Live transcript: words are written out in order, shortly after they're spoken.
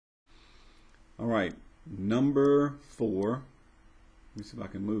All right, number 4. Let me see if I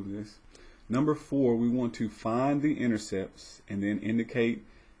can move this. Number 4, we want to find the intercepts and then indicate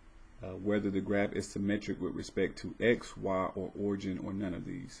whether the graph is symmetric with respect to x, y, or origin, or none of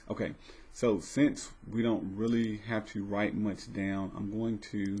these. Okay, so since we don't really have to write much down, I'm going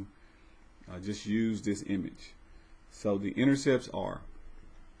to just use this image. So the intercepts are,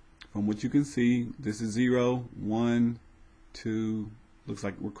 from what you can see, this is 0, 1, 2, looks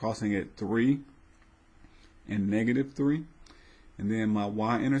like we're crossing at 3, and -3. And then my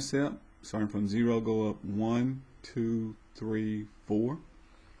y-intercept, starting from 0, go up 1, 2, 3, 4.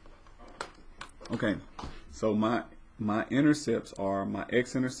 Okay, so my intercepts are my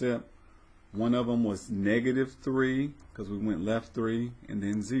x-intercept. One of them was -3 because we went left 3 and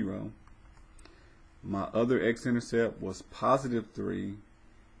then 0. My other x-intercept was +3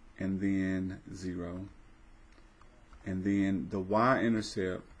 and then 0. And then the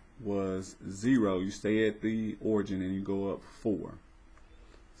y-intercept was 0. You stay at the origin and you go up 4.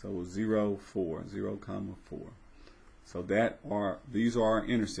 So 0, 4, 0, 4. So these are our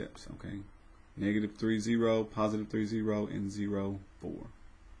intercepts, okay? -3, 0, +3, 0, and 0, 4.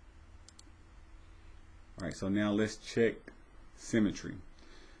 Alright, so now let's check symmetry.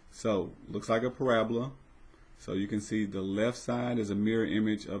 So, looks like a parabola. So you can see the left side is a mirror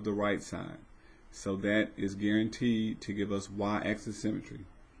image of the right side. So that is guaranteed to give us y-axis symmetry.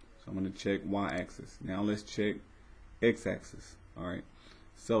 So I'm going to check y-axis. Now let's check x-axis. Alright,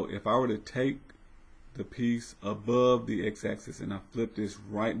 so if I were to take the piece above the x-axis and I flip this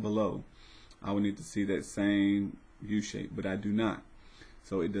right below, I would need to see that same U-shape, but I do not.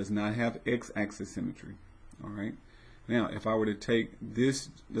 So it does not have x-axis symmetry. Alright, now if I were to take this,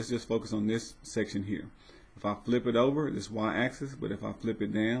 let's just focus on this section here. If I flip it over, this y-axis, but if I flip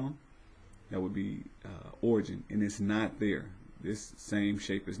it down, that would be origin, and it's not there. This same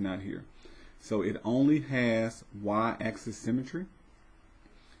shape is not here. So it only has y-axis symmetry,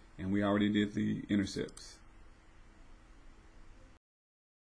 and we already did the intercepts.